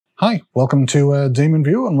Hi, welcome to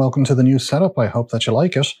DemonView and welcome to the new setup. I hope that you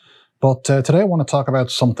like it. But today I want to talk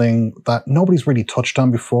about something that nobody's really touched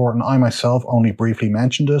on before, and I myself only briefly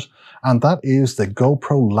mentioned it, and that is the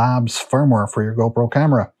GoPro Labs firmware for your GoPro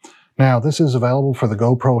camera. Now, this is available for the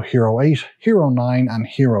GoPro Hero 8, Hero 9 and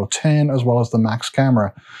Hero 10, as well as the Max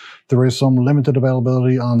camera. There is some limited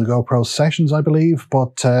availability on the GoPro Sessions, I believe,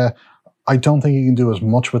 but I don't think you can do as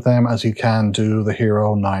much with them as you can do the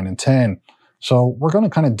Hero 9 and 10. So we're going to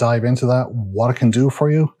kind of dive into that, what it can do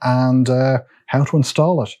for you, and how to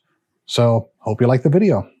install it. So hope you like the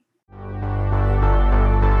video.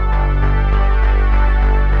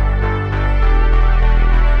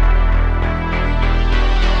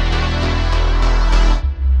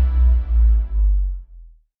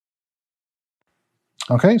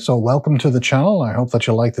 Okay, so welcome to the channel. I hope that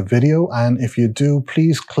you like the video, and if you do,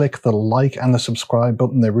 please click the like and the subscribe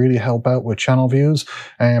button. They really help out with channel views.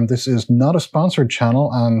 This is not a sponsored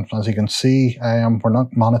channel, and as you can see, we're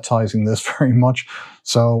not monetizing this very much.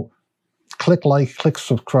 So click like, click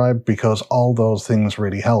subscribe, because all those things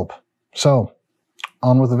really help. So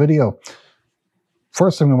on with the video.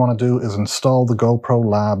 First thing we want to do is install the GoPro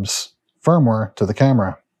Labs firmware to the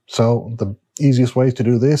camera. So the easiest way to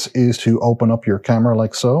do this is to open up your camera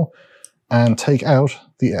like so and take out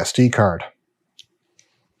the SD card.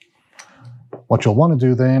 What you'll want to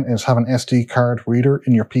do then is have an SD card reader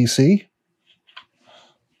in your PC,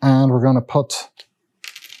 and we're going to put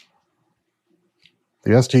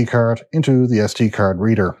the SD card into the SD card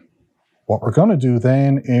reader. What we're going to do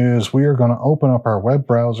then is we are going to open up our web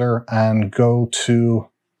browser and go to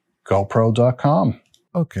GoPro.com.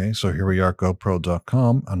 Okay, so here we are,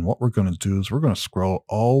 GoPro.com, and what we're going to do is we're going to scroll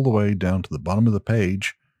all the way down to the bottom of the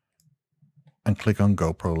page and click on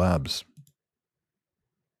GoPro Labs.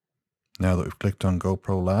 Now that we've clicked on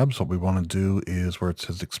GoPro Labs, what we want to do is where it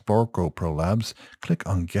says Explore GoPro Labs, click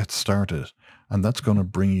on Get Started, and that's going to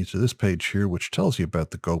bring you to this page here which tells you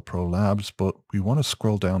about the GoPro Labs, but we want to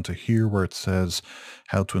scroll down to here where it says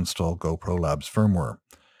How to Install GoPro Labs Firmware.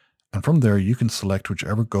 And from there, you can select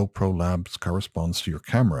whichever GoPro Labs corresponds to your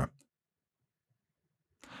camera.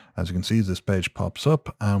 As you can see, this page pops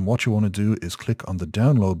up, and what you want to do is click on the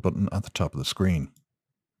download button at the top of the screen.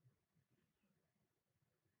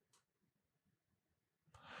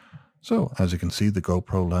 So, as you can see, the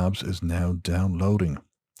GoPro Labs is now downloading.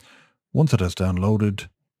 Once it has downloaded,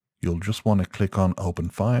 you'll just want to click on Open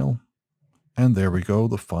File, and there we go,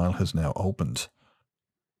 the file has now opened.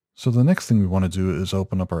 So the next thing we want to do is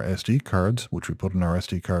open up our SD card, which we put in our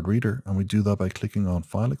SD card reader, and we do that by clicking on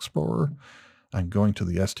File Explorer and going to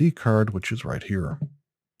the SD card, which is right here.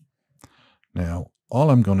 Now,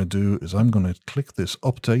 all I'm going to do is I'm going to click this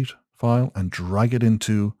Update file and drag it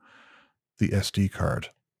into the SD card.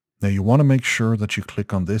 Now you want to make sure that you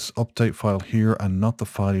click on this Update file here and not the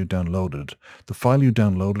file you downloaded. The file you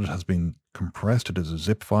downloaded has been compressed. It is a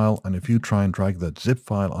zip file, and if you try and drag that zip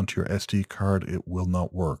file onto your SD card, it will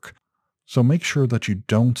not work. So make sure that you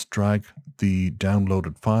don't drag the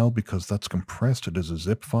downloaded file because that's compressed. It is a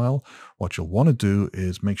zip file. What you'll want to do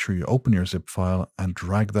is make sure you open your zip file and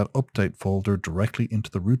drag that update folder directly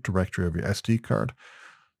into the root directory of your SD card.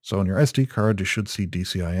 So on your SD card, you should see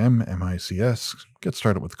DCIM, MICS, Get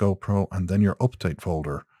Started with GoPro, and then your update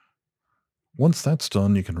folder. Once that's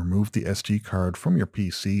done, you can remove the SD card from your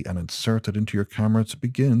PC and insert it into your camera to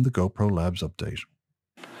begin the GoPro Labs update.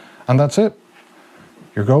 And that's it.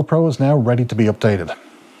 Your GoPro is now ready to be updated.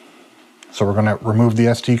 So we're going to remove the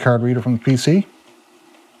SD card reader from the PC.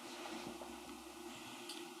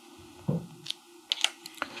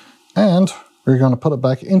 And we're going to put it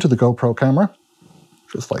back into the GoPro camera,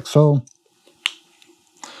 just like so.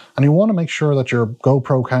 And you want to make sure that your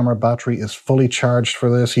GoPro camera battery is fully charged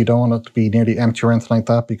for this. You don't want it to be nearly empty or anything like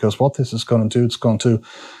that, because what this is going to do, it's going to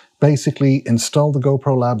basically install the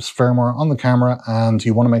GoPro Labs firmware on the camera, and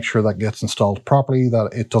you want to make sure that gets installed properly, that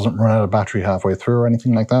it doesn't run out of battery halfway through or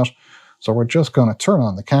anything like that. So we're just going to turn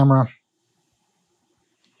on the camera.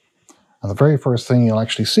 And the very first thing you'll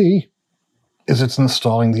actually see is it's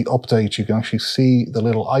installing the update. You can actually see the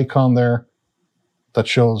little icon there that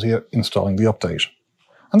shows you installing the update.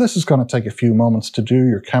 And this is going to take a few moments to do.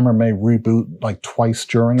 Your camera may reboot like twice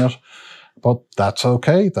during it, but that's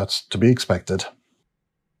okay. That's to be expected.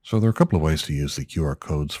 So there are a couple of ways to use the QR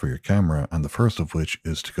codes for your camera, and the first of which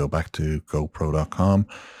is to go back to GoPro.com,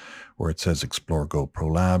 where it says Explore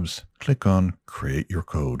GoPro Labs, click on Create Your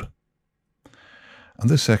Code. And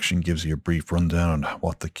this section gives you a brief rundown on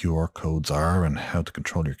what the QR codes are and how to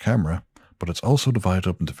control your camera, but it's also divided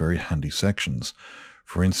up into very handy sections.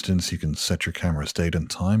 For instance, you can set your camera's date and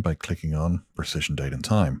time by clicking on Precision Date and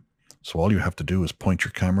Time. So all you have to do is point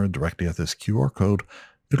your camera directly at this QR code,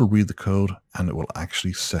 it'll read the code and it will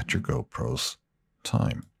actually set your GoPro's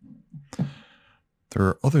time. There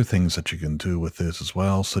are other things that you can do with this as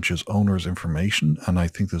well, such as owner's information, and I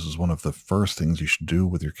think this is one of the first things you should do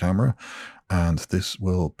with your camera, and this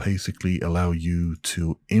will basically allow you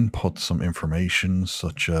to input some information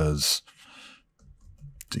such as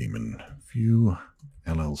DemonView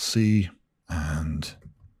LLC and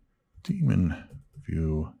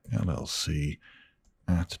DemonView LLC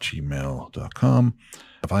at gmail.com.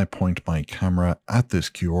 If I point my camera at this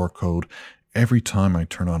QR code, every time I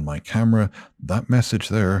turn on my camera, that message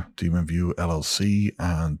there, DemonView LLC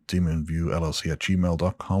and DemonView LLC at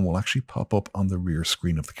gmail.com, will actually pop up on the rear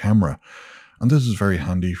screen of the camera. And this is very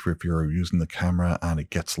handy for if you're using the camera and it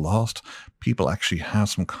gets lost. People actually have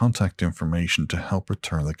some contact information to help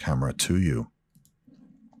return the camera to you.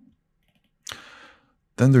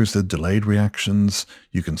 Then there's the delayed reactions.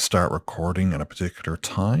 You can start recording at a particular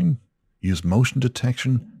time, use motion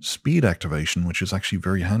detection, speed activation, which is actually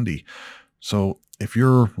very handy. So if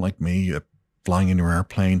you're like me, flying in your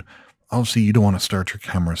airplane, obviously you don't want to start your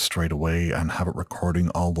camera straight away and have it recording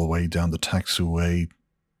all the way down the taxiway,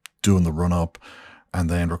 doing the run up and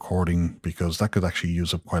then recording, because that could actually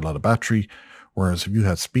use up quite a lot of battery. Whereas if you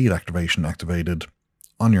had speed activation activated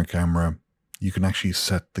on your camera, you can actually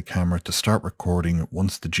set the camera to start recording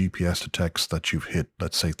once the GPS detects that you've hit,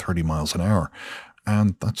 let's say, 30 miles an hour.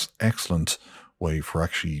 And that's an excellent way for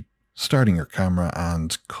actually starting your camera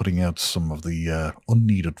and cutting out some of the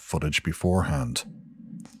unneeded footage beforehand.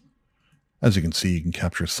 As you can see, you can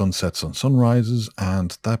capture sunsets and sunrises,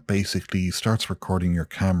 and that basically starts recording your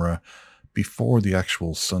camera before the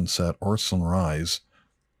actual sunset or sunrise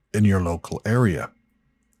in your local area.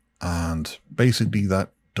 And basically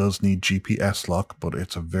that does need GPS lock, but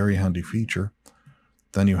it's a very handy feature.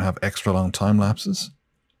 Then you have extra long time lapses,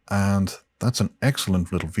 and that's an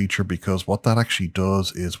excellent little feature, because what that actually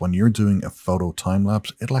does is when you're doing a photo time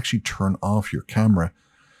lapse, it'll actually turn off your camera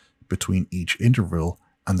between each interval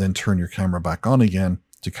and then turn your camera back on again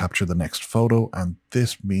to capture the next photo. And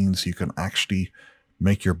this means you can actually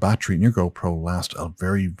make your battery in your GoPro last a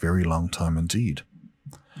very, very long time indeed.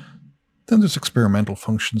 Then there's experimental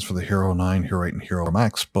functions for the Hero 9, Hero 8, and Hero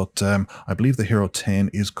Max, but I believe the Hero 10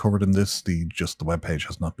 is covered in this. Just the webpage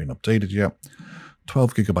has not been updated yet.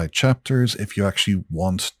 12 gigabyte chapters if you actually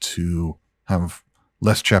want to have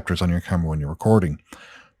less chapters on your camera when you're recording.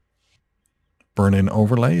 Burn-in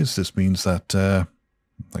overlays. This means that,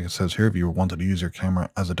 like it says here, if you wanted to use your camera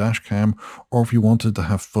as a dash cam, or if you wanted to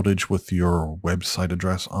have footage with your website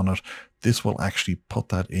address on it, this will actually put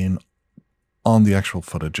that in on the actual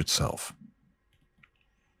footage itself.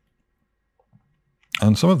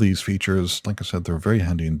 And some of these features, like I said, they're very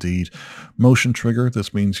handy indeed. Motion trigger.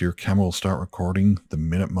 This means your camera will start recording the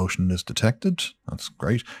minute motion is detected. That's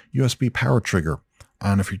great. USB power trigger.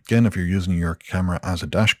 And if you're using your camera as a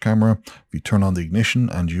dash camera, if you turn on the ignition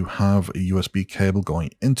and you have a USB cable going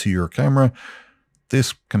into your camera,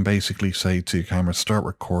 this can basically say to your camera, start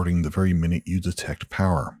recording the very minute you detect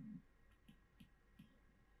power.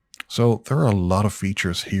 So there are a lot of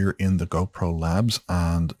features here in the GoPro Labs,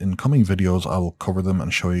 and in coming videos I will cover them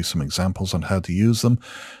and show you some examples on how to use them.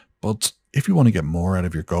 But if you want to get more out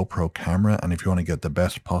of your GoPro camera, and if you want to get the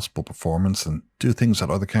best possible performance and do things that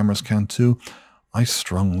other cameras can't do, I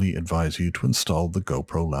strongly advise you to install the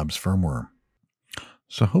GoPro Labs firmware.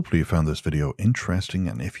 So hopefully you found this video interesting,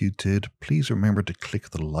 and if you did, please remember to click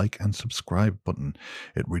the like and subscribe button.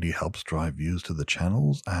 It really helps drive views to the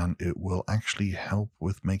channels, and it will actually help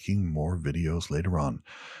with making more videos later on.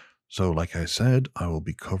 So like I said, I will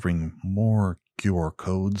be covering more QR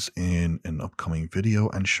codes in an upcoming video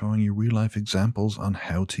and showing you real-life examples on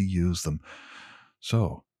how to use them.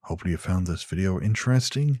 So hopefully you found this video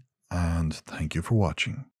interesting, and thank you for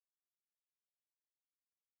watching.